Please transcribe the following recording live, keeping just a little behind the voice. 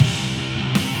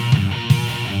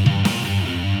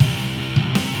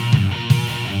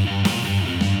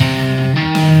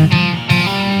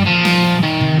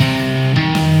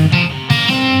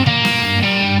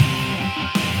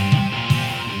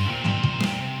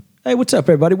Hey, what's up,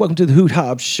 everybody? Welcome to the Hoot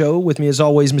Hobbs Show. With me, as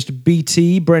always, Mr.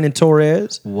 BT, Brandon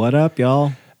Torres. What up,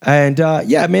 y'all? And,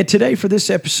 yeah, man, today for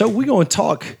this episode, we're going to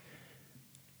talk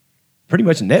pretty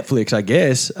much Netflix, I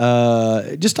guess.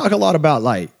 Just talk a lot about,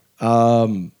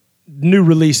 new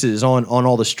releases on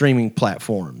all the streaming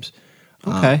platforms.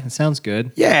 Okay, it sounds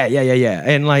good. Yeah.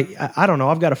 And, I don't know.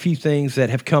 I've got a few things that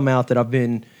have come out that I've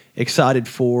been excited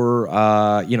for.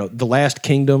 The Last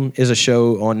Kingdom is a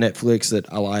show on Netflix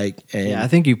that I like. And Yeah, I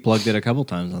think you plugged it a couple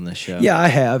times on this show. yeah, I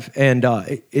have, and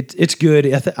it's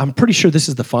good. I'm pretty sure this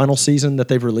is the final season that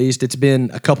they've released. It's been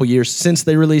a couple years since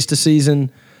they released a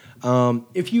season.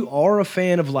 If you are a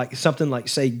fan of something like,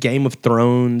 say, Game of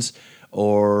Thrones,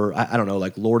 or I don't know,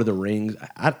 like Lord of the Rings,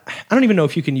 I don't even know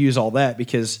if you can use all that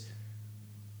because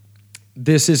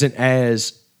this isn't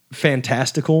as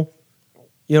fantastical.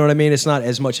 You know what I mean? It's not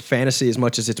as much fantasy as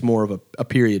much as it's more of a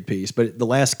period piece. But The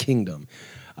Last Kingdom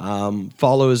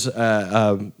follows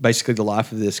basically the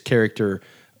life of this character,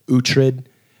 Uhtred,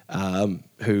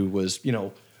 who was,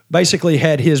 basically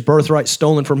had his birthright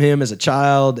stolen from him as a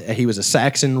child. He was a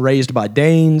Saxon raised by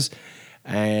Danes.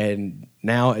 And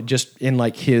now just in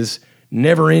his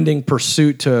never-ending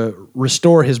pursuit to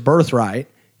restore his birthright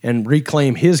and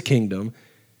reclaim his kingdom,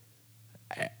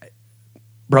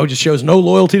 bro just shows no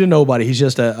loyalty to nobody. He's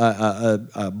just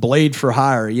a blade for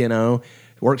hire,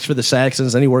 Works for the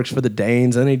Saxons, then he works for the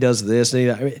Danes, then he does this.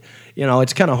 And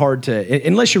it's kind of hard to,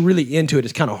 unless you're really into it,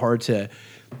 it's kind of hard to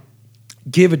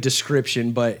give a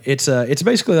description. But it's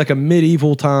basically like a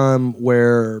medieval time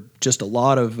where just a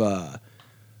lot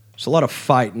of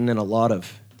fighting and a lot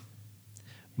of.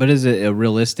 But is it a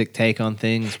realistic take on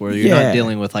things where you're not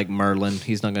dealing with like Merlin?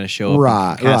 He's not going to show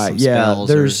up and cast some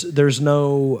spells. There's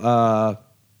no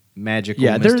magical,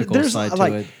 mystical side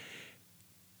to it.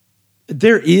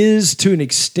 There is to an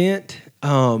extent,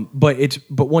 but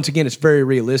once again, it's very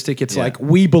realistic. It's like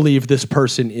we believe this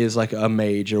person is like a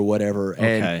mage or whatever,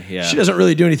 and she doesn't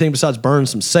really do anything besides burn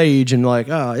some sage and and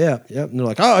they're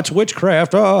like, oh, it's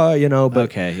witchcraft, But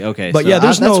okay. But so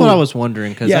that's what I was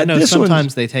wondering because I know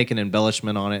sometimes they take an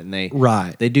embellishment on it and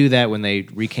they do that when they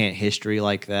recant history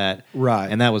like that, right?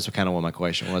 And that was kind of what my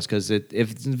question was because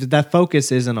if that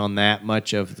focus isn't on that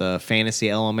much of the fantasy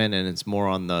element and it's more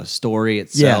on the story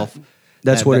itself. Yeah.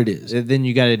 That's what it is. Then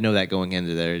you got to know that going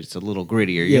into there. It's a little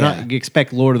grittier. You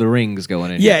expect Lord of the Rings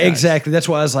going in. Yeah, exactly. That's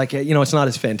why I was like, it's not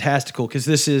as fantastical because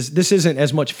this isn't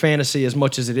as much fantasy as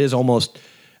much as it is almost,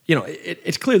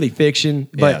 it's clearly fiction,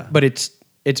 but it's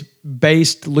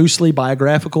based loosely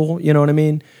biographical. You know what I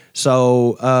mean?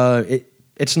 So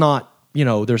it's not,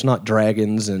 there's not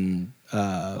dragons and.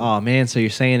 Oh man! So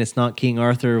you're saying it's not King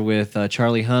Arthur with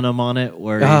Charlie Hunnam on it,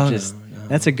 where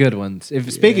that's a good one.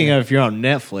 Speaking of, if you're on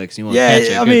Netflix, you want to catch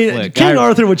a good flick. King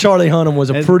Arthur with Charlie Hunnam was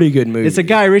a pretty good movie. It's a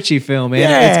Guy Ritchie film, man.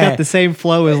 Yeah. It's got the same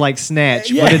flow as like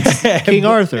Snatch, but it's King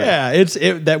Arthur. Yeah,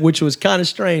 that which was kind of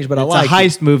strange, but I like it.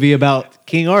 It's a heist movie about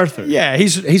King Arthur. Yeah,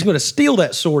 he's going to steal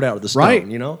that sword out of the stone,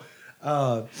 right?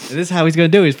 This is how he's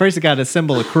going to do it. He's first got to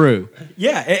assemble a crew.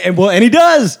 Yeah, and he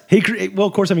does.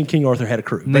 Of course, King Arthur had a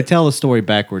crew. And they tell the story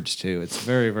backwards too. It's a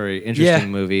very, very interesting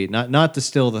movie. Not to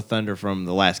steal the thunder from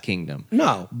The Last Kingdom.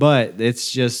 No, but it's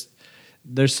just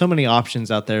there's so many options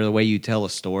out there. The way you tell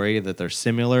a story that they're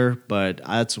similar, but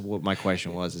that's what my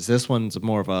question was. Is this one's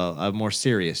more of a more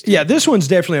serious? Yeah, this one's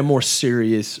definitely a more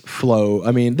serious flow.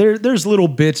 I mean, there's little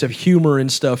bits of humor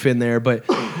and stuff in there, but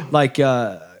I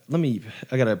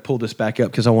gotta pull this back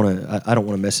up because I don't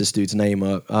want to mess this dude's name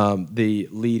up. The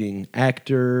leading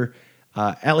actor,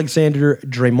 Alexander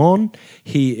Dreymon.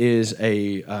 He is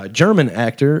a German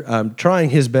actor, trying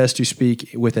his best to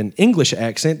speak with an English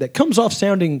accent that comes off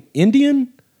sounding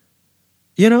Indian.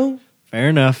 Fair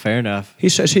enough. He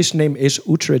says his name is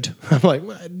Uhtred. I'm like,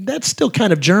 that's still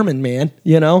kind of German, man.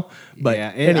 But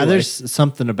anyway. There's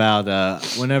something about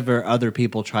whenever other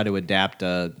people try to adapt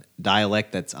a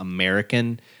dialect that's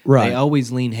American, they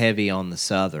always lean heavy on the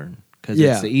Southern because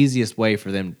it's the easiest way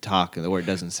for them to talk where it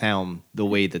doesn't sound the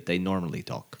way that they normally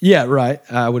talk. Yeah, right.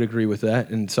 I would agree with that.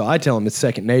 And so I tell them it's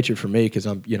second nature for me because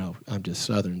I'm just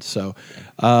Southern. So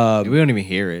we don't even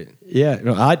hear it. Yeah,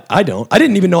 no, I don't. I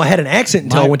didn't even know I had an accent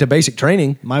until I went to basic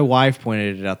training. My wife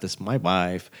pointed it out. My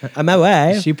wife.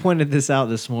 She pointed this out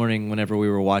this morning whenever we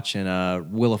were watching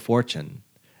Wheel of Fortune.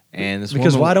 And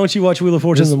why don't you watch Wheel of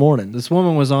Fortune in the morning? This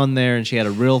woman was on there and she had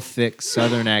a real thick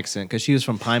Southern accent because she was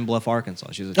from Pine Bluff,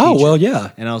 Arkansas. She was a teacher. Oh, well,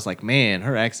 yeah. And I was like, man,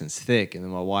 her accent's thick. And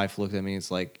then my wife looked at me and it's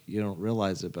like, you don't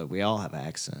realize it, but we all have an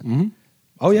accent. Mm-hmm.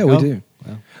 Oh, yeah, we do.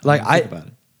 Well, think about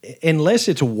it. Unless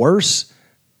it's worse,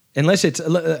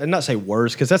 not say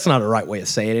worse because that's not the right way of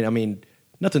saying it. I mean,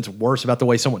 nothing's worse about the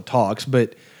way someone talks,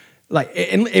 but Like,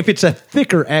 and if it's a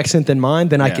thicker accent than mine,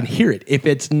 then I can hear it. If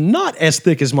it's not as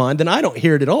thick as mine, then I don't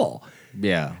hear it at all.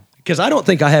 Yeah. Because I don't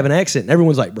think I have an accent. And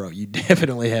everyone's like, bro, you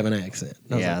definitely have an accent.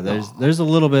 Yeah, like, there's a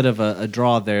little bit of a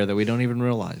draw there that we don't even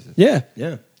realize it. Yeah,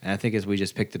 yeah. And I think as we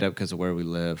just picked it up because of where we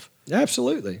live.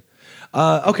 Absolutely.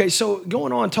 Okay, so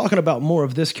going on, talking about more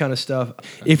of this kind of stuff.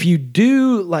 If you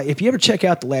do, like, if you ever check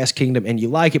out The Last Kingdom and you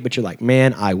like it, but you're like,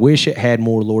 man, I wish it had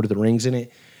more Lord of the Rings in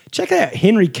it, check out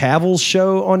Henry Cavill's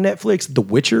show on Netflix, The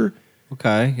Witcher.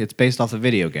 Okay, it's based off a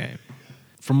video game.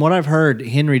 From what I've heard,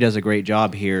 Henry does a great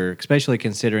job here, especially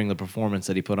considering the performance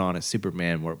that he put on as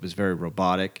Superman, where it was very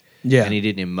robotic. Yeah. And he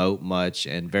didn't emote much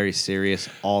and very serious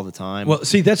all the time. Well,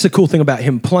 see, that's the cool thing about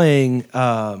him playing,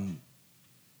 oh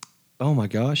my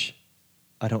gosh,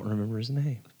 I don't remember his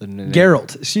name.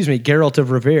 Geralt of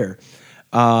Rivia,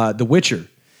 The Witcher.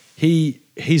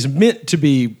 He's meant to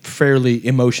be fairly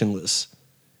emotionless.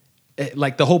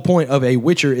 Like, the whole point of a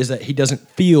Witcher is that he doesn't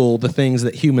feel the things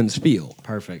that humans feel.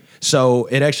 Perfect. So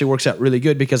it actually works out really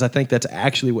good because I think that's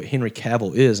actually what Henry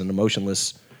Cavill is, an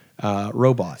emotionless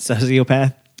robot.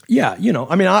 Sociopath? Yeah,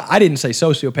 I mean, I didn't say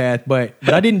sociopath, but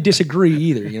I didn't disagree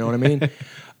either, you know what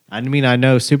I mean? I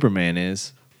know Superman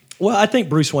is. Well, I think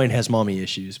Bruce Wayne has mommy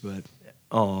issues, but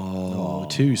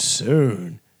too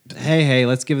soon. Hey,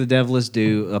 let's give the devil his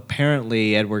due.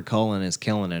 Apparently, Edward Cullen is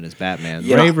killing it as Batman.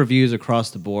 Rave reviews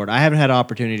across the board. I haven't had an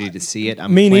opportunity to see it.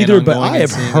 Me neither, but I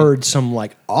have heard some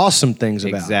like awesome things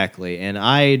about it. Exactly, and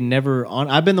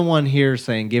I've been the one here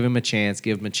saying, give him a chance.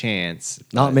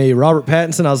 Not me. Robert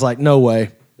Pattinson, I was like, no way.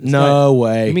 No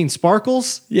way. You mean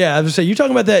Sparkles? Yeah, I was saying, you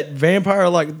talking about that vampire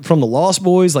like from the Lost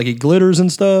Boys, like he glitters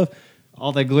and stuff?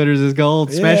 All that glitters is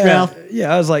gold. Smash Mouth?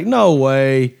 Yeah, I was like, no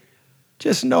way.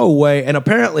 Just no way. And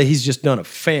apparently he's just done a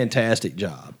fantastic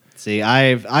job. See,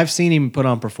 I've seen him put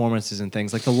on performances and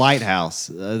things like The Lighthouse.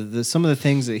 Some of the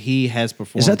things that he has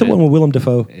performed. Is that the one with Willem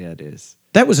Dafoe? Yeah, it is.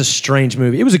 That was a strange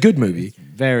movie. It was a good movie.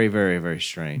 Very, very, very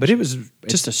strange. But it was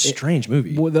just a strange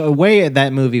movie. Well, the way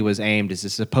that movie was aimed is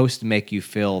it's supposed to make you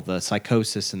feel the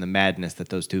psychosis and the madness that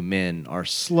those two men are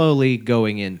slowly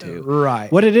going into. Right.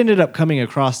 What it ended up coming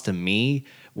across to me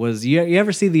was, you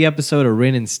ever see the episode of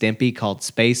Ren and Stimpy called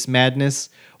Space Madness,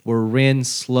 where Ren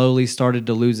slowly started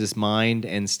to lose his mind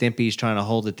and Stimpy's trying to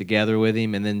hold it together with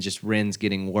him, and then just Ren's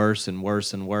getting worse and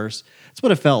worse and worse? That's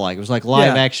what it felt like. It was like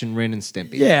live action Ren and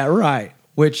Stimpy. Yeah, right.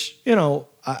 Which,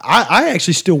 I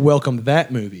actually still welcome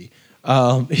that movie.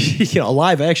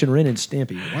 Live action Ren and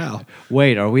Stimpy. Wow.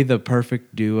 Wait, are we the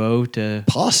perfect duo to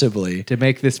possibly to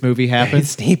make this movie happen? Ren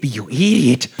Stimpy, you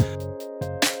idiot.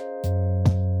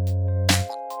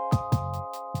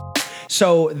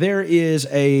 So there is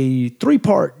a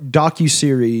 3-part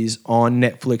docuseries on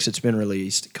Netflix that's been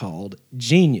released called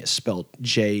Genius, spelled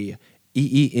JEEN-YUHS.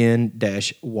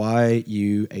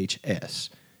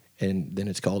 And then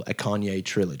it's called A Kanye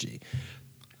Trilogy.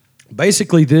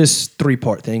 Basically, this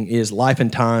 3-part thing is life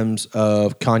and times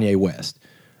of Kanye West.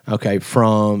 Okay,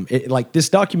 this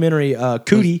documentary,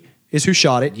 Cootie is who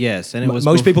shot it. Yes, and it was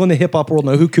most people in the hip hop world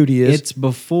know who Cootie is. It's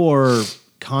before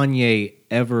Kanye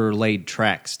ever laid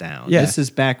tracks down. Yeah. This is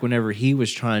back whenever he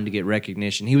was trying to get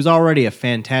recognition. He was already a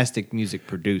fantastic music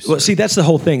producer. Well, see, that's the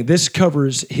whole thing. This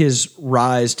covers his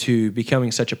rise to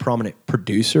becoming such a prominent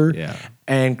producer,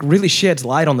 and really sheds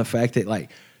light on the fact that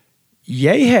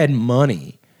Ye had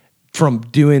money from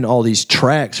doing all these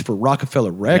tracks for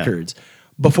Rockefeller Records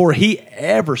before he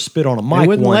ever spit on a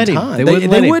mic one time.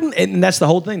 They wouldn't, and that's the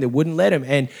whole thing. They wouldn't let him.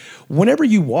 And whenever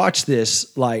you watch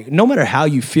this, no matter how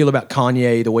you feel about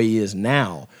Kanye the way he is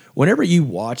now, whenever you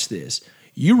watch this,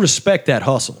 you respect that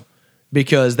hustle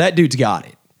because that dude's got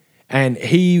it. And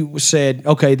he said,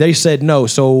 okay, they said no,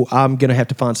 so I'm going to have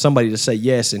to find somebody to say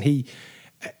yes. And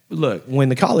when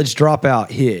the college dropout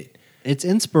hit, it's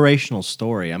inspirational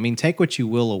story. I mean, take what you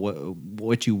will or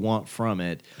what you want from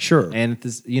it. Sure. And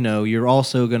you're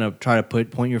also going to try to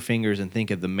point your fingers and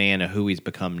think of the man of who he's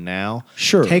become now.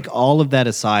 Sure. Take all of that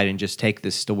aside and just take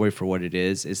this story for what it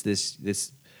is. It's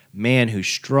this man who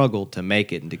struggled to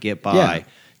make it and to get by,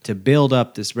 to build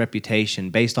up this reputation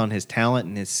based on his talent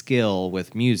and his skill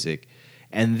with music.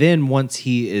 And then once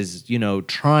he is,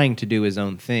 trying to do his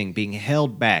own thing, being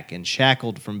held back and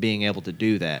shackled from being able to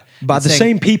do that. By the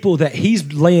same people that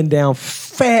he's laying down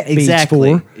fat beats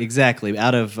for. Exactly.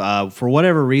 Out of, for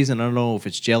whatever reason, I don't know if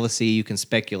it's jealousy, you can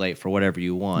speculate for whatever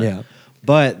you want. Yeah.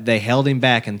 But they held him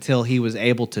back until he was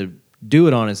able to do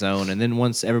it on his own. And then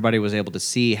once everybody was able to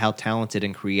see how talented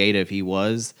and creative he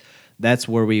was, that's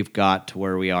where we've got to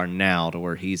where we are now, to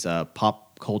where he's a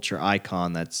pop culture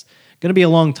icon that's going to be a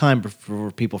long time before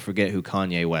people forget who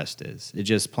Kanye West is. It's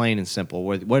just plain and simple.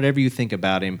 Whatever you think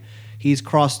about him, he's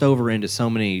crossed over into so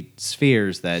many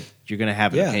spheres that you're going to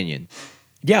have an opinion.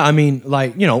 Yeah, I mean,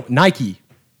 like, Nike.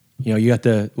 You got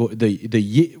the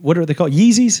what are they called?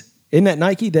 Yeezys? Isn't that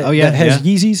Nike that has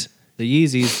Yeezys? The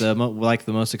Yeezys,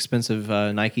 the most expensive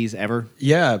Nikes ever.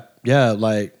 Yeah,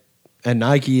 and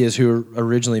Nike is who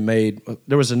originally made.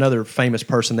 There was another famous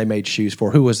person they made shoes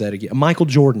for. Who was that again? Michael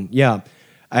Jordan. Yeah,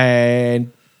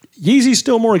 and Yeezy's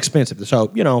still more expensive.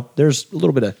 So there's a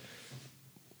little bit of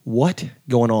what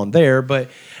going on there.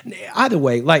 But either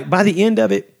way, like by the end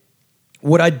of it,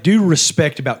 what I do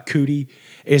respect about Cootie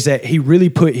is that he really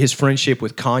put his friendship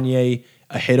with Kanye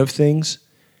ahead of things.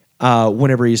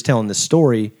 Whenever he's telling this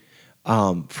story,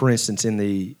 for instance, in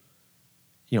the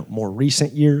more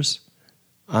recent years,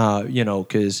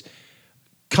 because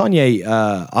Kanye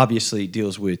obviously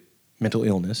deals with mental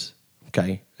illness.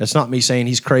 Okay, that's not me saying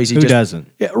he's crazy. Who doesn't?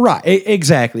 Yeah, right,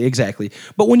 exactly.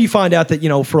 But when you find out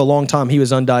that for a long time he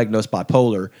was undiagnosed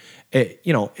bipolar,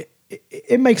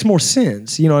 it makes more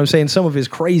sense. You know what I'm saying? Some of his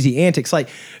crazy antics, like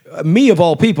me of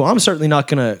all people, I'm certainly not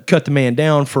going to cut the man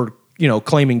down for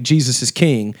claiming Jesus is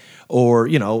king or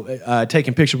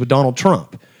taking pictures with Donald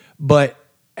Trump. But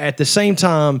at the same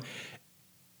time,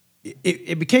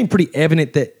 it became pretty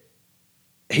evident that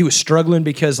he was struggling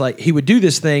because like he would do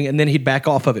this thing and then he'd back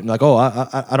off of it and like, oh,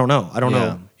 I don't know,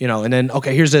 and then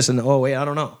okay, here's this and oh wait, I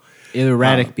don't know.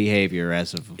 Erratic behavior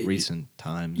as of recent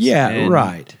times. Yeah, and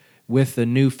right. With the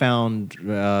newfound,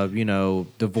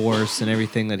 divorce and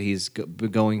everything that he's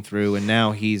going through, and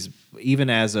now he's even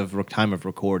as of time of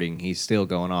recording, he's still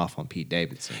going off on Pete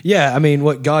Davidson. Yeah, I mean,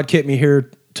 what God kept me here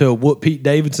to whoop Pete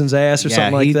Davidson's ass or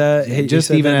something like that.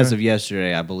 Just even as of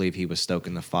yesterday, I believe he was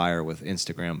stoking the fire with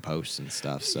Instagram posts and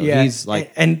stuff. So he's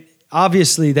like, and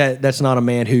obviously that's not a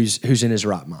man who's in his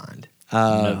right mind.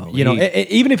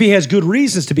 Even if he has good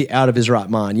reasons to be out of his right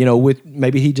mind, with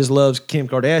maybe he just loves Kim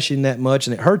Kardashian that much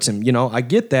and it hurts him. I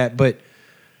get that, but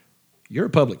you're a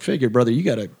public figure, brother. You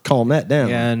got to calm that down.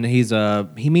 Yeah, and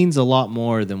he means a lot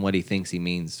more than what he thinks he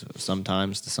means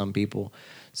sometimes to some people.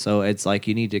 So it's like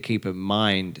you need to keep in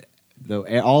mind, though,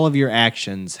 all of your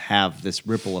actions have this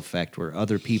ripple effect where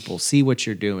other people see what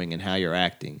you're doing and how you're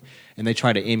acting, and they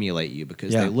try to emulate you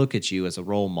because they look at you as a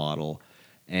role model.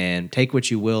 And take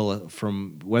what you will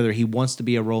from whether he wants to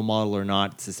be a role model or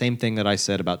not. It's the same thing that I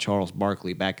said about Charles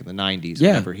Barkley back in the 90s.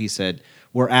 Whenever he said,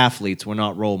 we're athletes, we're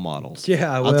not role models. Yeah,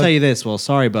 I'll tell you this. Well,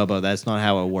 sorry, Bubba, that's not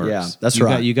how it works. Yeah, that's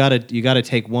right. You got to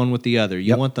take one with the other.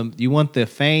 You want the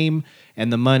fame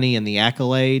and the money and the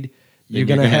accolade. You're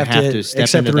going to have to step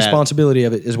accept into the responsibility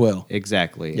of it as well.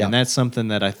 Exactly. Yeah. And that's something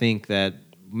that I think that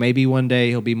maybe one day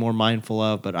he'll be more mindful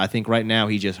of, but I think right now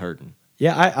he's just hurting.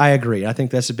 Yeah, I agree. I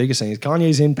think that's the biggest thing.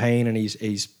 Kanye's in pain and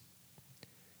he's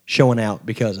showing out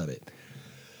because of it.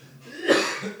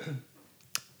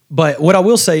 But what I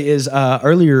will say is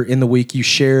earlier in the week you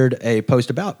shared a post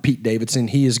about Pete Davidson.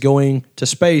 He is going to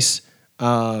space.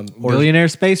 Billionaire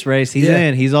space race. He's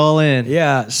in. He's all in.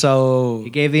 Yeah, so...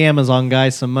 He gave the Amazon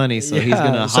guys some money, so he's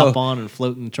going to hop on and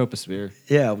float in the troposphere.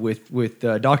 Yeah, with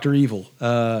Dr. Evil.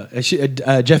 Jeff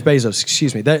Bezos,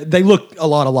 excuse me. They look a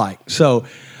lot alike. So...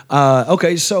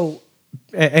 okay, so,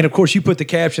 and of course you put the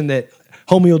caption that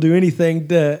homie will do anything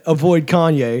to avoid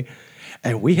Kanye,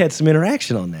 and we had some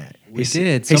interaction on that. We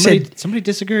did. Somebody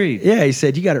disagreed. Yeah, he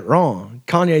said, you got it wrong.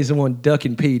 Kanye's the one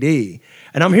ducking PD.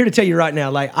 And I'm here to tell you right now,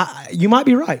 like, you might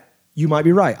be right. You might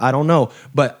be right. I don't know.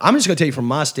 But I'm just going to tell you from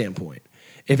my standpoint.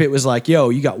 If it was like,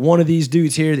 yo, you got one of these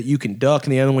dudes here that you can duck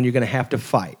and the other one you're going to have to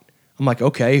fight. I'm like,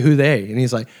 okay, who they? And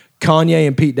he's like, Kanye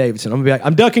and Pete Davidson. I'm going to be like,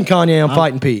 I'm ducking Kanye, I'm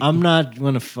fighting Pete. I'm not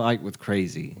going to fight with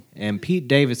crazy. And Pete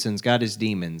Davidson's got his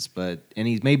demons, and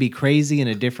he's maybe crazy in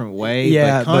a different way.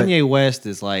 Yeah, but Kanye West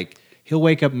is like, he'll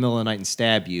wake up in the middle of the night and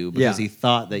stab you because he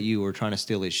thought that you were trying to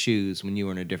steal his shoes when you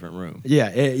were in a different room.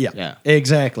 Yeah,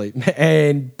 exactly.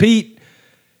 And Pete,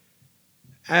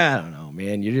 I don't know,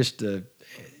 man. You're just...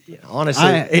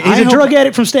 honestly, he's a drug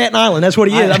addict from Staten Island. That's what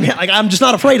he is. I mean, I'm just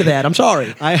not afraid of that. I'm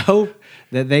sorry. I hope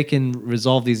that they can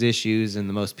resolve these issues in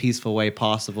the most peaceful way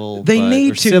possible. They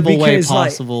need to, civil way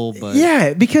possible. But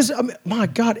yeah, because my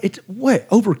God, it's what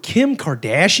over Kim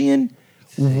Kardashian?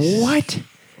 What?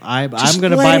 I'm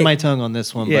going to bite my tongue on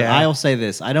this one, but I'll say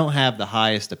this: I don't have the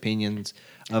highest opinions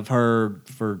of her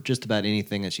for just about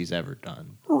anything that she's ever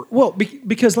done. Well,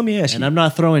 because let me ask you. And I'm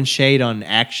not throwing shade on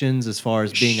actions as far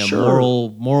as being a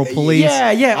moral police.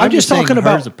 Yeah. I'm just talking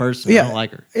about her as a person. I don't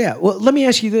like her. Yeah. Well, let me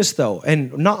ask you this though,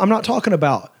 and I'm not talking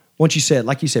about once you said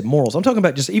morals. I'm talking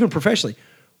about just even professionally.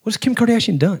 What's Kim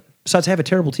Kardashian done besides have a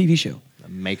terrible TV show?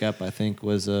 makeup, I think,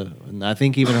 was and I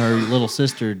think even her little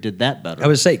sister did that better. I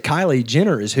would say Kylie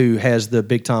Jenner is who has the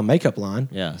big time makeup line.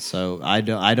 Yeah, so I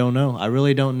don't know. I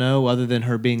really don't know, other than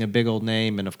her being a big old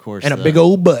name and, of course, a big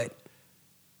old butt.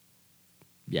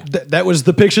 Yeah. That was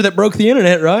the picture that broke the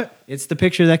internet, right? It's the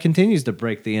picture that continues to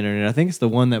break the internet. I think it's the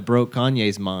one that broke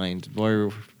Kanye's mind. Where,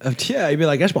 yeah, he'd be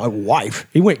like, "That's my wife."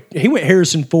 He went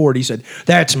Harrison Ford. He said,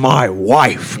 "That's my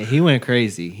wife." Yeah, he went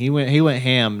crazy. He went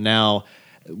ham. Now,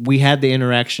 we had the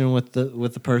interaction with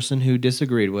the person who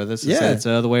disagreed with us. Yeah, said it's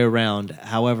the other way around.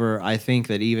 However, I think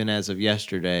that even as of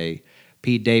yesterday,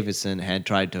 Pete Davidson had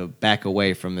tried to back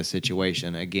away from the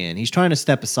situation again. He's trying to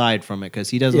step aside from it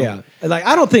because he doesn't. Yeah, like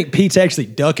I don't think Pete's actually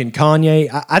ducking Kanye.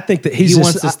 I think that he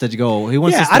wants us to go. He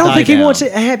wants. Yeah, us to I don't think he down. wants to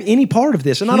have any part of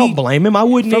this, and I don't blame him. I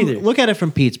wouldn't either. Look at it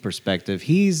from Pete's perspective.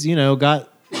 He's got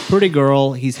pretty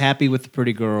girl. He's happy with the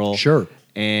pretty girl. Sure,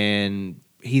 and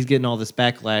he's getting all this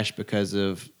backlash because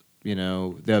of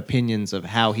the opinions of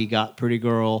how he got pretty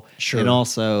girl. Sure, and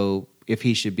also if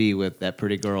he should be with that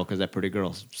pretty girl because that pretty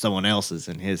girl's someone else's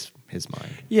in his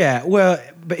mind. Yeah, well,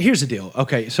 but here's the deal.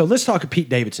 Okay, so let's talk Pete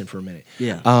Davidson for a minute.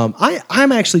 Yeah.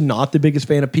 I'm actually not the biggest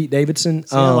fan of Pete Davidson.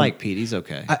 See, I like Pete. He's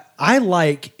okay. I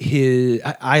like his.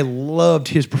 I loved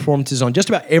his performances on just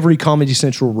about every Comedy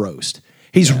Central roast.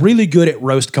 He's really good at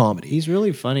roast comedy. He's a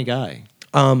really funny guy.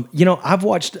 I've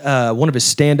watched one of his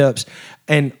stand-ups,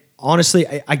 and honestly,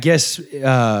 I guess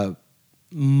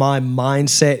my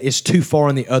mindset is too far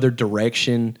in the other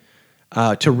direction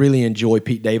to really enjoy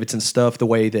Pete Davidson's stuff the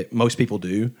way that most people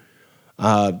do.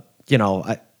 Of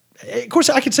course,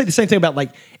 I could say the same thing about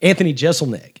like Anthony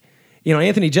Jeselnik.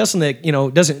 Anthony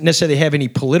Jeselnik, doesn't necessarily have any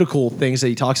political things that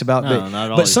he talks about,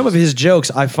 but some of his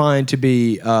jokes I find to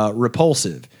be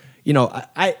repulsive.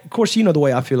 Of course, the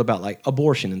way I feel about like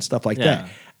abortion and stuff like that.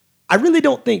 I really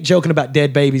don't think joking about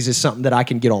dead babies is something that I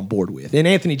can get on board with. And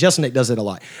Anthony Jeselnik does it a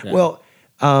lot. Yeah. Well,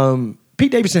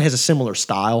 Pete Davidson has a similar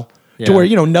style to where,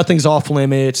 nothing's off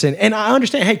limits. And I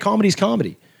understand, hey, comedy's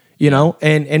comedy,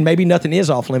 and maybe nothing is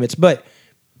off limits. But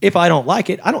if I don't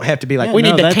like it, I don't have to be like, we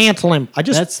need to cancel him.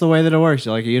 That's the way that it works.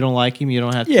 Like, you don't like him, you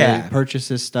don't have to purchase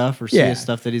his stuff or see his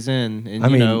stuff that he's in.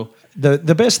 And,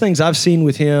 the best things I've seen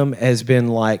with him has been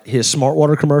like his Smart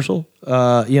Water commercial,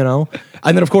 and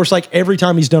then of course like every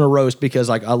time he's done a roast because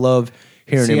like I love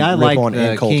hearing him rip on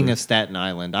Ann Coulter. King of Staten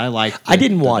Island. I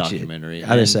didn't watch documentary. It.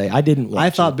 I just say I didn't watch it. I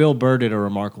thought Bill Burr did a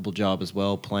remarkable job as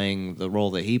well playing the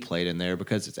role that he played in there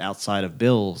because it's outside of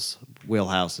Bill's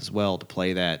wheelhouse as well to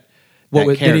play that.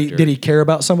 Did he care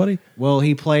about somebody? Well,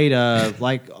 he played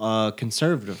like a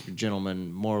conservative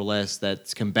gentleman, more or less,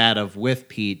 that's combative with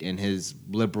Pete in his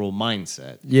liberal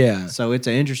mindset. Yeah. So it's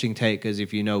an interesting take because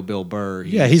if you know Bill Burr,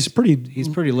 he's pretty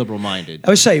liberal minded.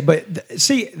 I would say, but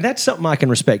see, that's something I can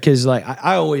respect because like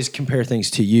I always compare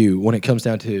things to you when it comes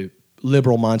down to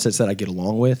liberal mindsets that I get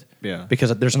along with. Yeah.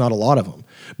 Because there's not a lot of them.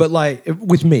 But like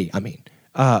with me,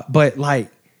 but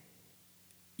like.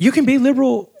 You can be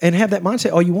liberal and have that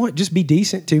mindset all you want. Just be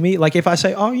decent to me. Like if I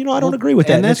say, I don't agree with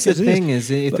that. And that's the thing is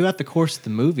throughout the course of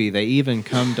the movie, they even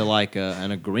come to like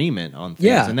an agreement on things.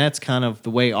 Yeah. And that's kind of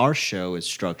the way our show is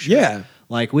structured. Yeah.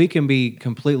 Like we can be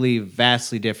completely,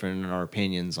 vastly different in our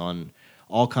opinions on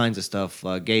all kinds of stuff,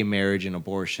 gay marriage and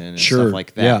abortion and stuff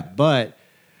like that. Yeah. But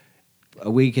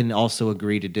we can also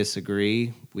agree to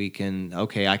disagree. We can,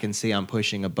 I can see I'm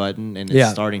pushing a button and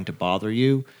it's starting to bother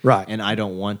you. Right. And I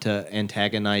don't want to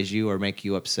antagonize you or make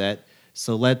you upset.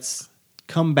 So let's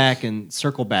come back and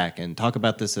circle back and talk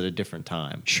about this at a different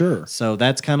time. Sure. So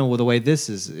that's kind of the way this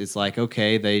is. It's like,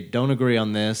 okay, they don't agree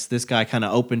on this. This guy kind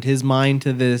of opened his mind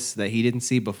to this that he didn't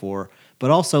see before.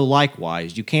 But also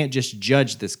likewise, you can't just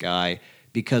judge this guy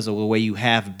because of the way you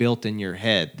have built in your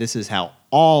head. This is how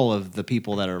all of the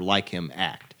people that are like him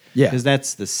act. Yeah. Because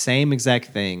that's the same exact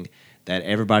thing that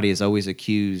everybody is always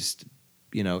accused,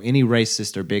 any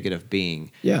racist or bigot of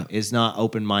being is not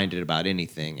open-minded about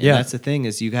anything. And that's the thing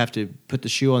is you have to put the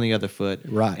shoe on the other foot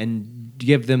and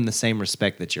give them the same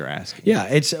respect that you're asking. Yeah,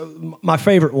 it's my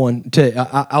favorite one.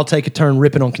 I'll take a turn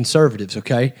ripping on conservatives,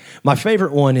 okay? My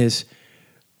favorite one is,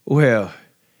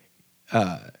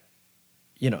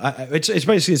 it's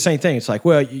basically the same thing. It's like,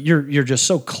 well, you're just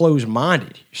so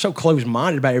closed-minded. You're so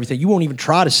closed-minded about everything. You won't even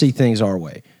try to see things our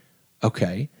way.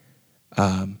 Okay.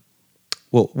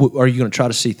 Well, are you going to try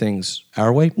to see things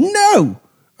our way? No.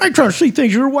 I ain't trying to see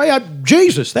things your way.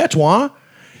 Jesus, that's why.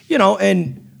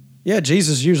 Jesus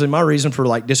is usually my reason for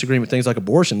like disagreeing with things like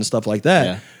abortion and stuff like that.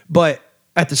 Yeah. But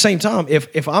at the same time,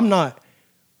 if I'm not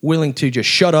willing to just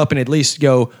shut up and at least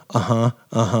go,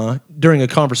 during a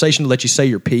conversation to let you say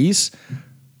your piece,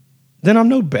 then I'm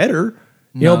no better.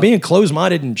 You know, being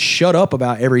closed-minded and shut up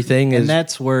about everything and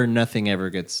that's where nothing ever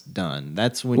gets done.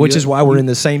 That's when which is why we're in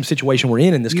the same situation we're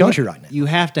in this country right now. You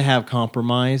have to have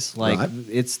compromise. Like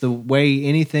it's the way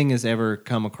anything has ever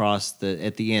come across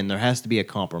at the end. There has to be a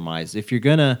compromise. If you're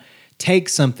gonna take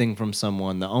something from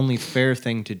someone, the only fair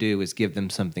thing to do is give them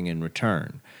something in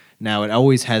return. Now, it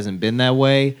always hasn't been that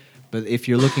way. But if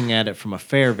you're looking at it from a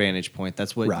fair vantage point,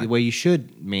 that's the way you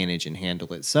should manage and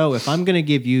handle it. So if I'm going to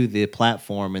give you the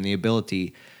platform and the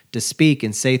ability to speak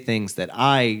and say things that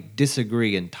I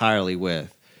disagree entirely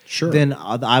with, then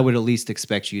I would at least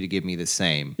expect you to give me the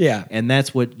same. Yeah. And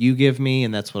that's what you give me,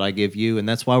 and that's what I give you, and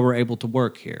that's why we're able to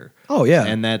work here. Oh, yeah.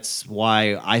 And that's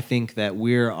why I think that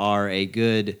we are a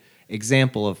good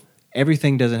example of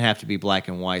everything doesn't have to be black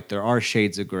and white. There are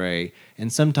shades of gray, and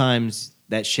sometimes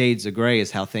that shades of gray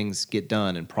is how things get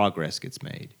done and progress gets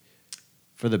made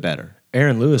for the better.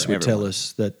 Aaron Lewis would tell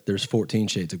us that there's 14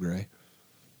 shades of gray.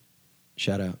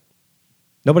 Shout out.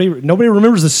 Nobody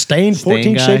remembers the Stained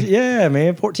 14 guy? Shades. Yeah,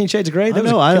 man, 14 Shades of Grey.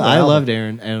 I loved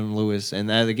Aaron Lewis, and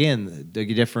that, again, the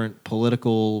different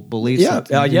political beliefs. Yeah,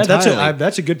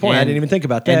 that's a good point. I didn't even think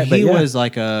about that. And he was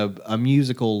like a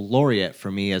musical laureate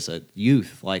for me as a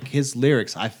youth. Like his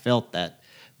lyrics, I felt that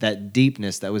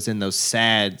deepness that was in those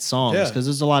sad songs because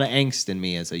there's a lot of angst in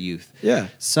me as a youth. Yeah.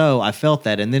 So I felt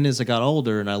that, and then as I got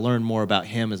older and I learned more about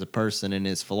him as a person and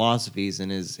his philosophies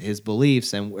and his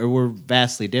beliefs, and we're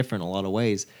vastly different in a lot of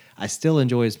ways, I still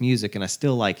enjoy his music and I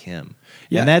still like him.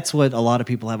 Yeah. And that's what a lot of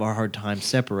people have a hard time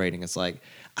separating. It's like,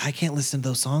 I can't listen to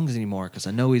those songs anymore because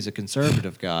I know he's a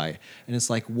conservative guy. And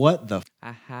it's like, what the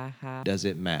does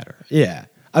it matter? Yeah.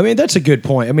 I mean, that's a good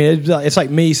point. I mean, it's like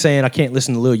me saying I can't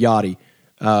listen to Lil Yachty.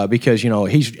 Because, you know,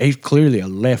 he's clearly a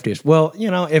leftist. Well, you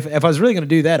know, if I was really going to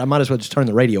do that, I might as well just turn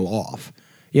the radio off.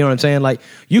 You know what I'm saying? Like,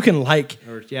 you can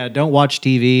don't watch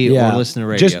TV or listen to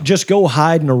radio. Just go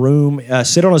hide in a room,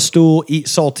 sit on a stool, eat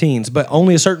saltines, but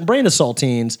only a certain brand of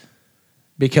saltines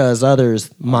because others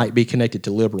might be connected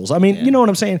to liberals. I mean, you know what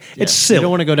I'm saying? Yeah. It's silly. You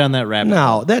don't want to go down that rabbit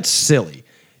hole. No, that's silly.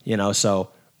 You know, so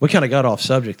we kind of got off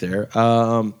subject there.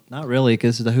 Not really,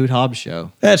 because it's the Hoot Hobbs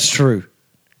show. That's true.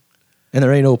 And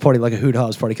there ain't no party like a Hoot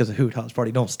Hobbs party because a Hoot Hobbs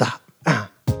party don't stop.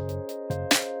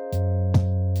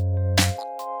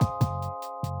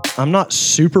 I'm not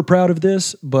super proud of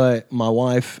this, but my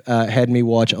wife had me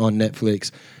watch on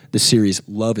Netflix the series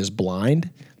Love is Blind.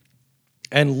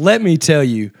 And let me tell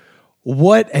you,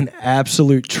 what an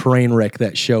absolute train wreck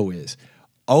that show is.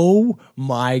 Oh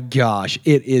my gosh.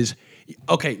 It is.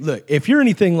 Okay, look, if you're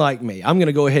anything like me, I'm going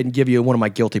to go ahead and give you one of my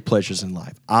guilty pleasures in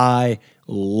life. I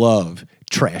love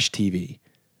trash TV.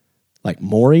 Like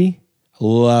Maury,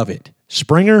 love it.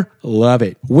 Springer, love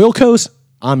it. Wilkos,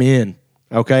 I'm in.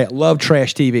 Okay, love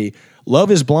trash TV.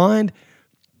 Love is Blind.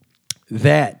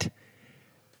 That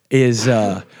is,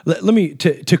 let me,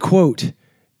 to quote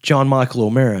John Michael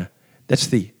O'Mara, that's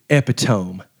the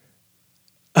epitome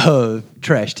of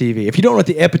trash TV. If you don't know what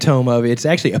the epitome of it, it's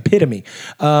actually epitome.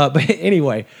 But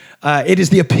anyway, it is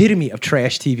the epitome of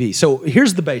trash TV. So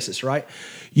here's the basis, right?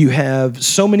 You have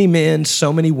so many men,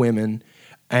 so many women,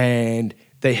 and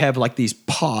they have like these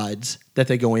pods that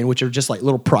they go in, which are just like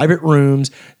little private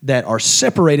rooms that are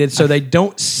separated so they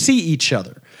don't see each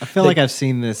other. I feel like I've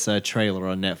seen this trailer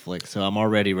on Netflix, so I'm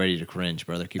already ready to cringe,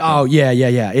 brother. Keep going. Oh,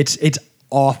 yeah. It's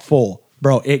awful,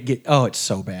 bro. It's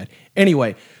so bad.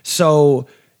 Anyway, so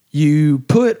you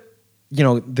put, you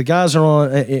know, the guys are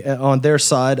on their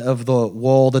side of the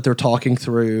wall that they're talking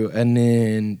through, and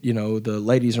then, you know, the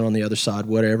ladies are on the other side,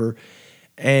 whatever.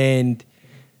 And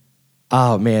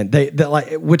oh man, they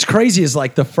like, what's crazy is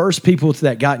like the first people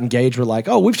that got engaged were like,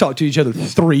 "Oh, we've talked to each other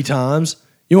 3 times.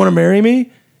 You want to marry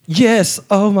me?" Yes.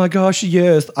 Oh my gosh,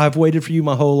 yes. I've waited for you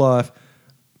my whole life.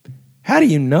 How do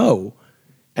you know?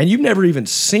 And you've never even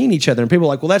seen each other. And people are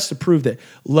like, well, that's to prove that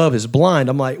love is blind.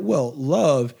 I'm like, well,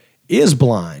 love is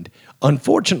blind.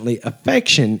 Unfortunately,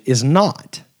 affection is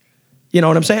not. You know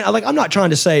what I'm saying? I'm not trying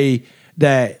to say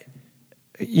that,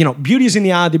 you know, beauty is in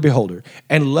the eye of the beholder,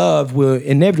 and love will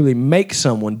inevitably make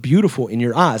someone beautiful in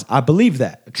your eyes. I believe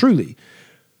that, truly.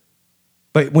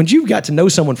 But when you've got to know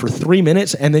someone for 3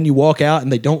 minutes and then you walk out and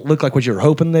they don't look like what you were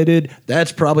hoping they did,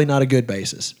 that's probably not a good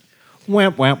basis.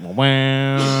 Wah, wah, wah,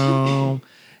 wah.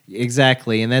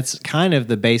 Exactly, and that's kind of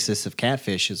the basis of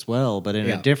catfish as well, but in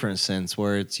a different sense,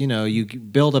 where it's, you know, you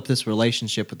build up this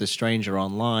relationship with a stranger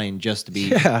online just to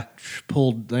be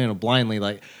pulled, you know, blindly.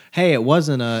 Like, hey, it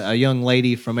wasn't a young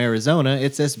lady from Arizona;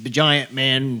 it's this giant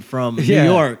man from New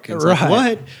York. It's like,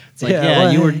 what? It's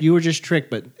like, you were just tricked,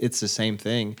 but it's the same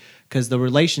thing, because the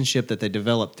relationship that they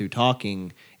develop through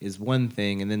talking is one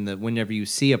thing, and then whenever you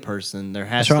see a person, there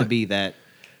has to be that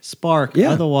spark.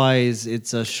 Yeah. Otherwise,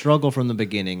 it's a struggle from the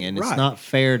beginning, and it's not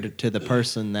fair to the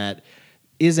person that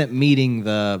isn't meeting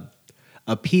the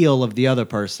appeal of the other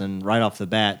person right off the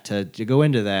bat to go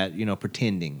into that,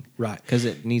 pretending. Right. Because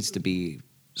it needs to be there.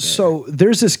 So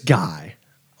there's this guy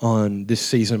on this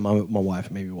season my wife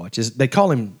maybe watches. They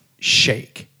call him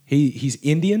Sheikh. He's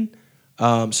Indian.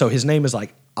 So his name is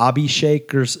like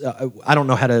Abhishek, or I don't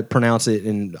know how to pronounce it,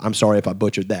 and I'm sorry if I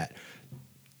butchered that.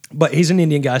 But he's an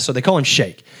Indian guy, so they call him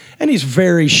Sheikh. And he's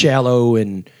very shallow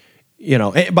and,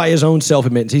 by his own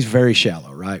self-admittance, he's very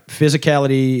shallow, right?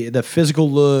 Physicality, the physical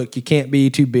look, you can't be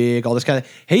too big, all this kind of...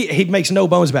 He makes no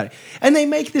bones about it. And they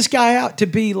make this guy out to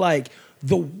be like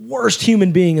the worst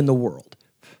human being in the world.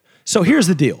 So here's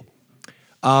the deal.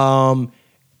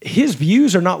 His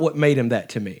views are not what made him that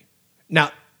to me.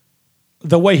 Now,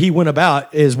 the way he went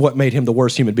about is what made him the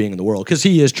worst human being in the world, because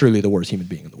he is truly the worst human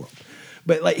being in the world.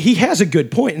 But he has a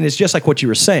good point, and it's just like what you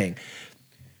were saying.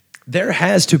 There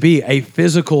has to be a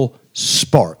physical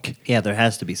spark. Yeah, there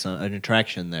has to be an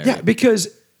attraction there. Yeah, because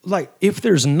if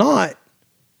there's not,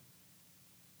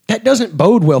 that doesn't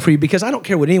bode well for you, because I don't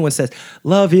care what anyone says.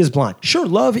 Love is blind. Sure,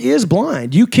 love is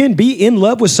blind. You can be in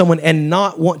love with someone and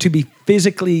not want to be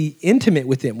physically intimate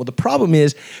with them. Well, the problem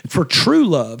is, for true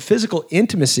love, physical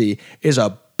intimacy is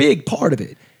a big part of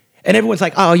it. And everyone's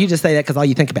like, oh, you just say that because all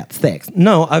you think about sex.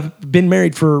 No, I've been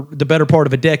married for the better part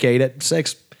of a decade.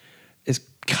 Sex is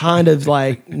kind of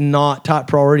not top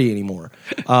priority anymore.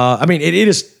 It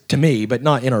is to me, but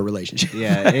not in our relationship.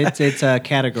 Yeah, it's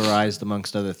categorized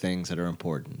amongst other things that are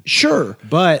important. Sure.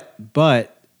 But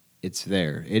it's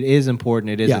there. It is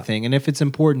important. It is a thing. And if it's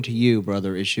important to you,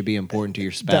 brother, it should be important to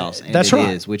your spouse. That's right.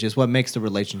 Is, which is what makes the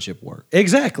relationship work.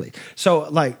 Exactly.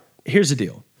 So, here's the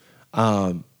deal.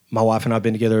 My wife and I have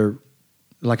been together,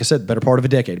 like I said, better part of a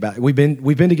decade. We've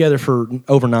been together for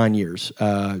over 9 years,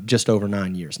 just over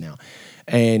 9 years now.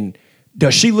 And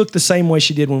does she look the same way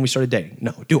she did when we started dating?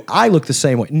 No. Do I look the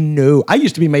same way? No. I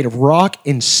used to be made of rock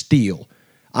and steel.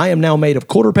 I am now made of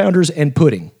quarter pounders and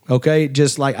pudding. Okay,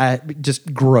 just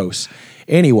gross.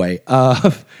 Anyway,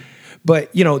 but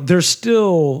there's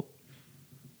still.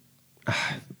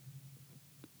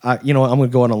 I'm going to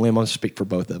go on a limb. I'm going to speak for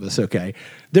both of us, okay?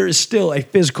 There is still a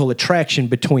physical attraction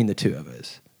between the two of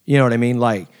us. You know what I mean?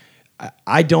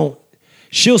 I don't...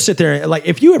 She'll sit there and...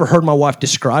 if you ever heard my wife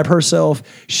describe herself,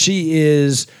 she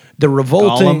is the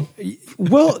revolting... Gollum?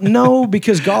 Well, no,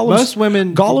 because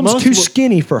Gollum's too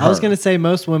skinny for her. I was going to say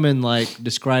most women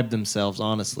describe themselves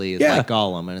honestly as like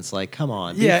Gollum, and it's like, come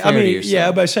on, be fair to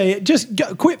yourself. But I say just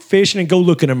quit fishing and go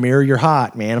look in a mirror. You're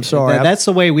hot, man. I'm sorry. That's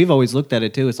the way we've always looked at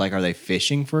it too. It's like, are they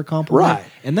fishing for a compliment? Right,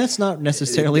 and that's not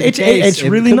necessarily the case. It's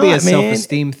really not, be a man.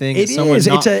 Self-esteem thing. If someone's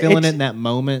not feeling it in that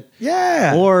moment.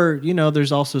 Yeah. Or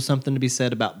there's also something to be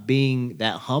said about being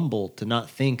that humble to not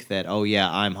think that, oh yeah,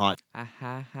 I'm hot.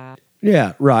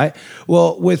 Yeah, right.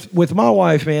 Well, with my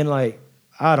wife, man,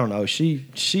 I don't know. She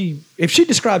if she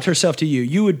described herself to you,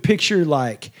 you would picture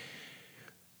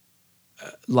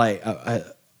a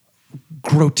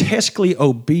grotesquely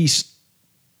obese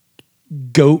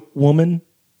goat woman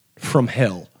from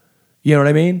hell. You know what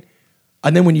I mean?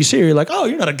 And then when you see her, you're like, oh,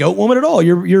 you're not a goat woman at all.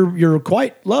 You're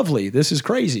quite lovely. This is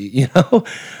crazy,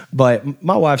 But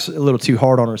my wife's a little too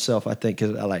hard on herself, I think,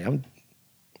 because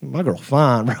my girl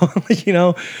fine, bro,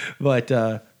 But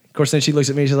of course, then she looks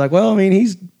at me and she's like, "Well,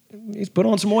 he's put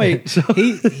on some weight." So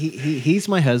he's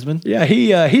my husband. Yeah,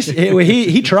 he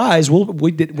tries.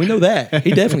 We know that he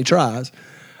definitely tries.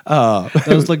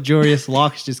 Those luxurious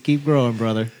locks just keep growing,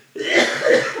 brother.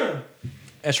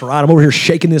 That's right. I'm over here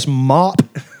shaking this mop.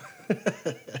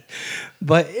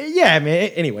 But yeah,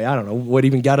 man. Anyway, I don't know what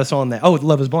even got us on that. Oh,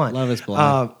 Love is Blind. Love is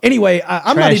Blind. Anyway,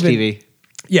 I'm Trash not even. TV.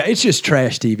 Yeah, it's just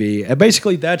trash TV. And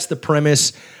basically, that's the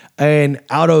premise. And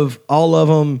out of all of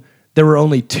them, there were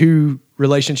only 2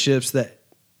 relationships that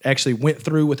actually went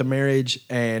through with a marriage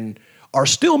and are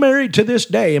still married to this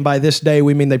day. And by this day,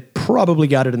 we mean they probably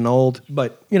got it annulled.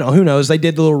 But, who knows? They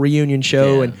did the little reunion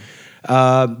show. Yeah.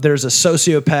 And there's a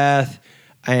sociopath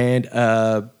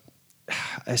and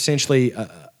essentially,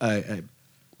 a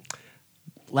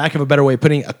lack of a better way of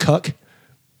putting it, a cuck.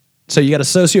 So you got a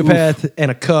sociopath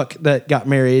and a cuck that got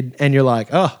married, and you're like,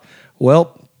 oh,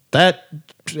 well, that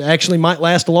actually might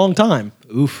last a long time.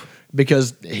 Oof.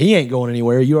 Because he ain't going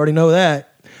anywhere. You already know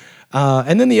that.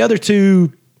 And then the other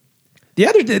 2,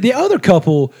 the other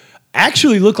couple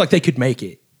actually looked like they could make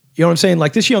it. You know what I'm saying?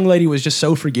 This young lady was just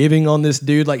so forgiving on this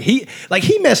dude. He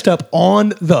messed up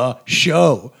on the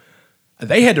show.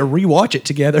 They had to rewatch it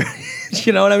together.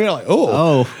 You know what I mean? I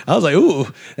was like, ooh,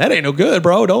 that ain't no good,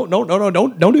 bro.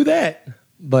 Don't do that.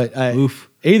 But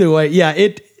either way, yeah.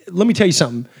 Let me tell you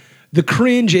something. The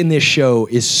cringe in this show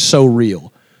is so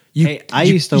real. I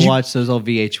used to watch those old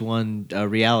VH1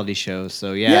 reality shows,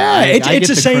 so it's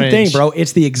the same thing, bro.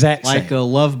 It's the exact same. Like a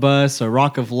Love Bus, a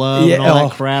Rock of Love, and all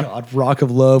that crap. God, Rock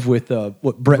of Love with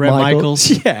Brett Michaels.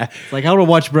 Yeah, it's like I want to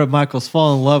watch Brett Michaels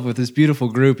fall in love with this beautiful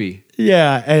groupie.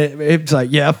 Yeah, and it's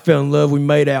like, I fell in love. We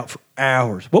made out for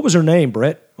hours. What was her name,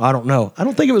 Brett? I don't know. I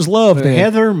don't think it was love.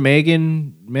 Heather,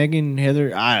 Megan,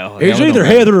 Heather. I don't know. It was either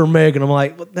Heather or Megan. I'm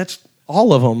like, well, that's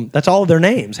all of them. That's all of their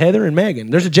names. Heather and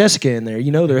Megan. There's a Jessica in there.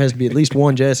 There has to be at least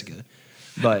one Jessica.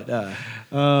 But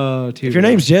if your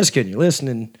name's Jessica and you're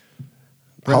listening,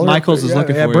 Brett Michaels is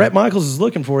looking for you. Brett Michaels is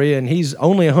looking for you, and he's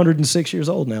only 106 years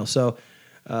old now. So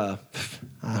I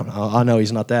don't know. I know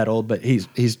he's not that old, but he's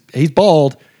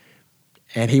bald,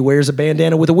 and he wears a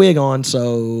bandana with a wig on.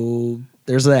 So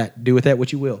there's that. Do with that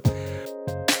what you will.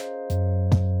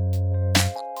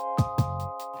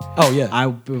 Oh yeah,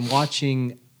 I've been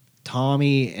watching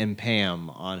Tommy and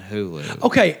Pam on Hulu.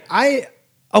 Okay.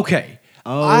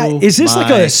 Is this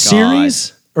like a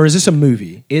series or is this a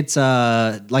movie? It's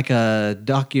like a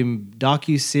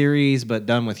docu series, but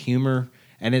done with humor.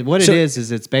 And what it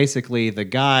is it's basically the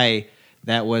guy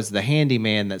that was the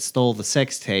handyman that stole the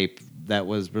sex tape that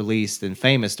was released and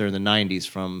famous during the 90s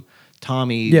from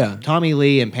Tommy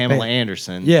Lee and Pamela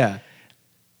Anderson. Yeah.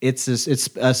 It's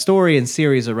a story and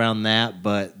series around that,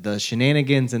 but the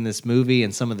shenanigans in this movie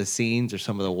and some of the scenes are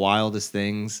some of the wildest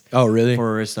things. Oh, really?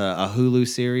 For a Hulu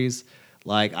series.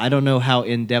 Like, I don't know how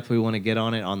in-depth we want to get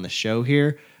on it on the show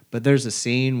here, but there's a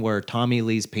scene where Tommy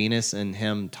Lee's penis and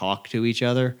him talk to each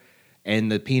other,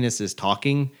 and the penis is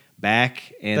talking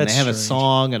back, and they have a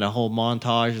song and a whole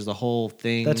montage. There's a whole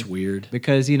thing. That's weird.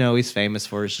 Because, he's famous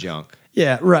for his junk.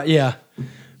 Yeah, right, yeah.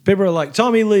 People are like,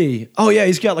 Tommy Lee. Oh, yeah,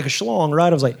 he's got like a schlong, right?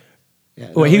 I was like,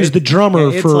 he was the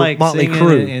drummer for like Motley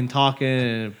Crue. And talking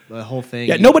and the whole thing.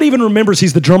 Yeah, nobody even remembers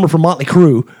he's the drummer for Motley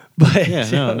Crue. But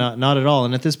not at all.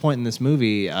 And at this point in this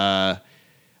movie, I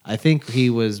think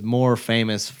he was more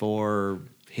famous for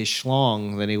his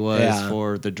schlong than he was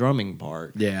for the drumming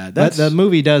part. Yeah, but the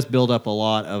movie does build up a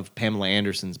lot of Pamela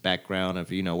Anderson's background of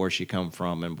where she come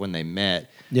from and when they met.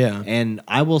 Yeah, and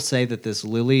I will say that this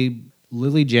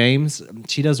Lily James,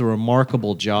 she does a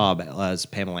remarkable job as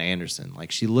Pamela Anderson. Like,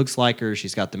 she looks like her.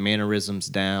 She's got the mannerisms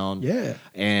down. Yeah.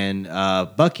 And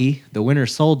Bucky, the Winter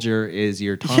Soldier, is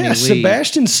your Tommy Lee. Yeah,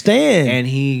 Sebastian Stan. And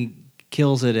he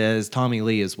kills it as Tommy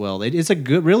Lee as well. It's a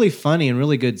good, really funny and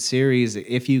really good series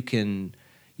if you can,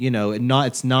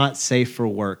 it's not safe for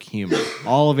work humor.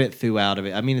 All of it throughout of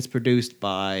it. I mean, it's produced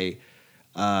by...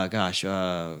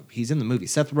 he's in the movie.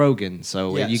 Seth Rogen,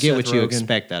 so you get what you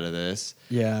expect out of this.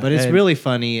 Yeah. But it's really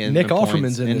funny. And Nick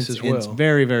Offerman's in this as well. It's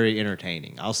very, very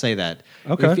entertaining. I'll say that.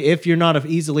 Okay. If you're not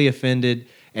easily offended,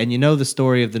 and you know the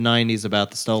story of the 90s about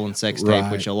the stolen sex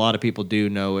tape, which a lot of people do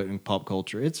know it in pop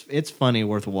culture, it's funny,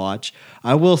 worth a watch.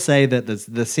 I will say that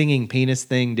the singing penis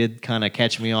thing did kind of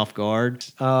catch me off guard.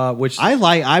 Which I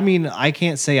like. I mean, I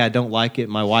can't say I don't like it.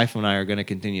 My wife and I are going to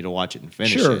continue to watch it and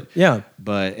finish it. Yeah.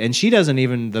 And she doesn't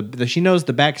even she knows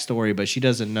the backstory, but she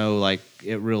doesn't know like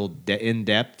it real in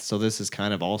depth. So this is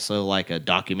kind of also like a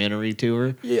documentary to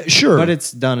her. Yeah, sure. But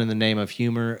it's done in the name of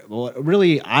humor. What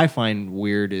really I find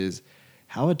weird is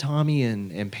how would Tommy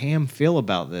and Pam feel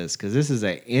about this? Because this is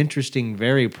an interesting,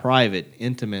 very private,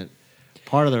 intimate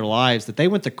part of their lives that they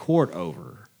went to court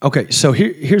over. Okay, so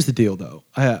here's the deal, though.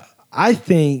 I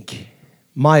think,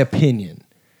 my opinion,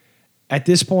 at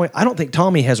this point, I don't think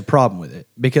Tommy has a problem with it.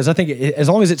 Because I think as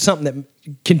long as it's something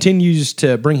that continues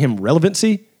to bring him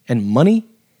relevancy and money,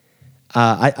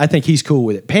 I think he's cool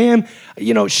with it. Pam,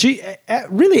 she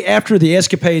really after the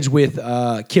escapades with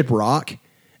Kid Rock,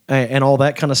 and all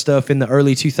that kind of stuff in the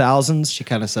early 2000s. She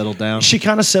kind of settled down. She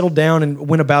kind of settled down and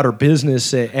went about her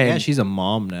business. And she's a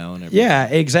mom now and everything. Yeah,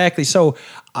 exactly. So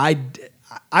I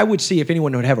would see if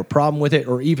anyone would have a problem with it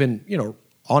or even,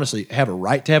 honestly have a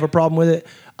right to have a problem with it,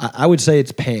 I would say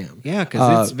it's Pam. Yeah,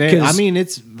 because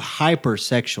it's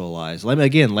hyper-sexualized.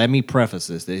 Let me preface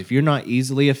this. That if you're not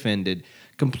easily offended,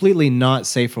 completely not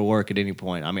safe for work at any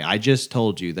point. I mean, I just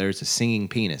told you there's a singing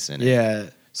penis in it. Yeah.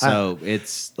 So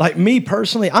it's like me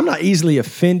personally, I'm not easily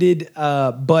offended,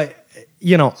 but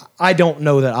I don't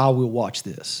know that I will watch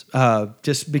this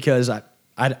just because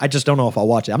I just don't know if I'll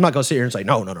watch it. I'm not going to sit here and say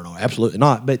no, absolutely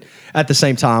not. But at the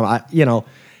same time,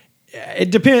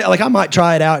 It depends. Like I might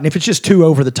try it out, and if it's just too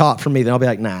over the top for me, then I'll be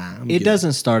like, nah. It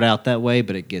doesn't start out that way,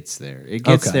 but it gets there. It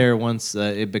gets there once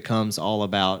it becomes all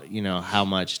about how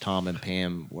much Tom and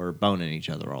Pam were boning each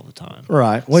other all the time.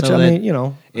 Right. Which so it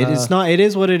is not. It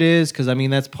is what it is because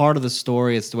that's part of the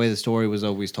story. It's the way the story was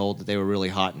always told that they were really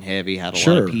hot and heavy, had a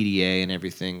lot of PDA and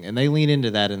everything, and they lean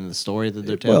into that in the story that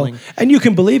they're telling. And you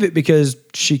can believe it because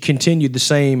she continued the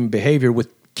same behavior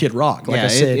with Kid Rock, like I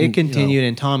said. It continued,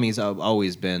 and Tommy's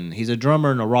always been, he's a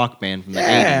drummer in a rock band from the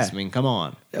 80s. I mean, come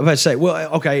on. I say,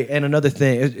 and another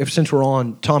thing, since we're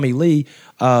on Tommy Lee,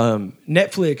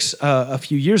 Netflix a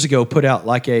few years ago put out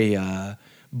like a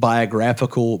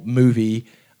biographical movie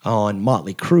on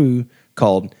Motley Crue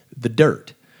called The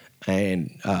Dirt.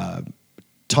 And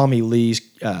Tommy Lee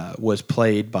was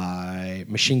played by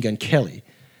Machine Gun Kelly.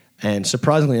 And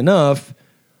surprisingly enough,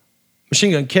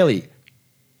 Machine Gun Kelly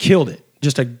killed it.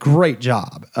 Just a great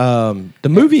job. The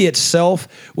movie itself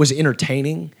was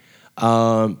entertaining,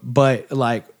 but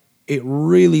like it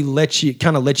really lets you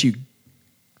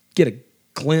get a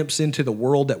glimpse into the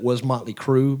world that was Motley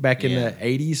Crue back in the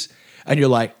 80s. And you're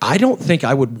like, I don't think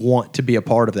I would want to be a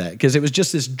part of that because it was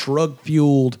just this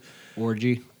drug-fueled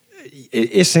orgy.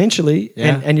 Essentially,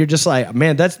 and you're just like,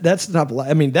 man, that's the type of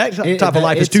life. I mean, that type of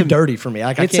life is too dirty for me.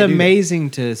 It's amazing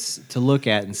to look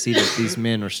at and see that these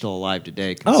men are still alive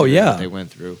today. Oh yeah, what they went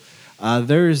through.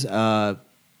 There's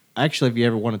actually, if you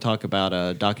ever want to talk about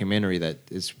a documentary that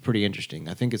is pretty interesting,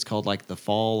 I think it's called like The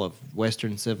Fall of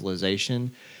Western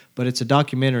Civilization, but it's a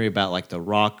documentary about like the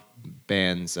rock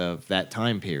bands of that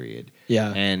time period.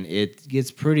 Yeah. And it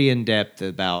gets pretty in-depth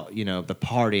about, the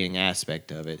partying aspect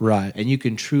of it. Right. And you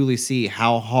can truly see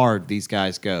how hard these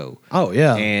guys go. Oh,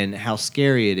 yeah. And how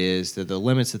scary it is, the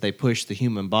limits that they push the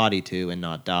human body to and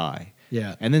not die.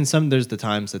 Yeah. And then there's the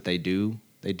times that they do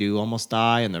almost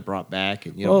die and they're brought back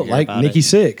and like Nikki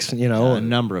Sixx, a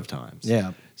number of times.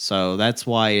 Yeah. So that's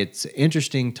why it's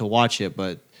interesting to watch it,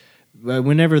 but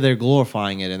whenever they're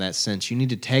glorifying it in that sense, you need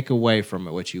to take away from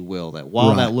it what you will. That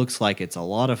while that looks like it's a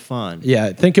lot of fun,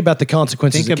 think about the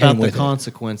consequences. Think about the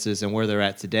consequences and where they're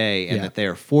at today, and that they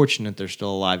are fortunate they're still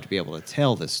alive to be able to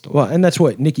tell this story. Well, and that's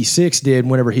what Nikki Sixx did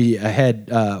whenever he had.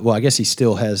 I guess he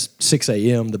still has 6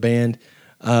 a.m. the band,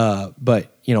 but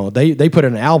they put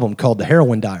an album called The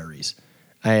Heroin Diaries,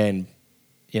 and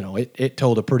it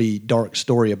told a pretty dark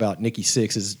story about Nikki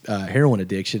Sixx's heroin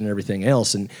addiction and everything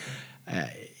else, and.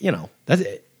 That's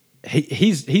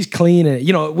he's clean,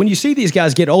 and when you see these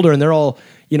guys get older and they're all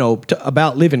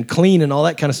about living clean and all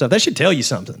that kind of stuff, that should tell you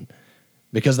something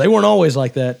because they weren't always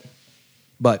like that.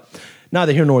 But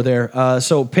neither here nor there.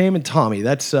 So Pam and Tommy,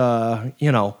 that's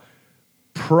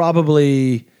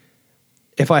probably,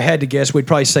 if I had to guess, we'd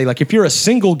probably say like if you're a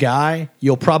single guy,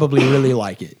 you'll probably really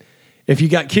like it. If you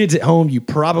got kids at home, you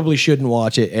probably shouldn't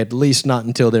watch it, at least not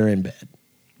until they're in bed.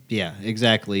 Yeah,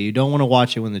 exactly. You don't want to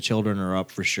watch it when the children are up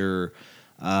for sure.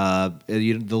 The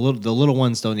little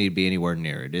ones don't need to be anywhere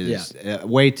near it. It is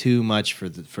way too much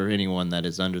for anyone that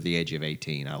is under the age of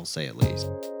 18, I will say at least.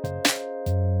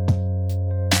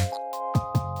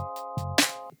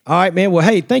 All right, man. Well,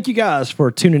 hey, thank you guys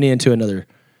for tuning in to another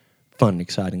fun and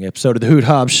exciting episode of the Hoot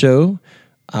Hobbs Show.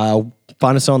 Find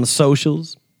us on the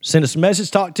socials. Send us a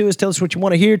message, talk to us, tell us what you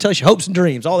want to hear, tell us your hopes and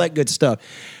dreams, all that good stuff.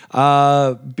 Be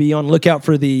on the lookout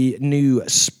for the new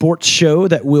sports show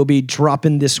that will be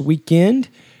dropping this weekend.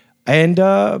 And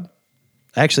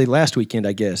actually last weekend,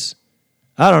 I guess.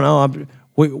 I don't know.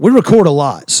 We record a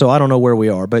lot, so I don't know where we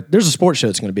are. But there's a sports show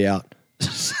that's going to be out.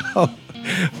 So,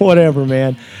 whatever,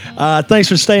 man. Thanks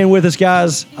for staying with us,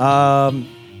 guys.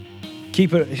 If you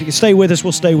can stay with us,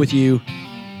 we'll stay with you.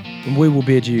 And we will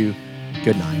bid you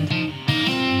good night.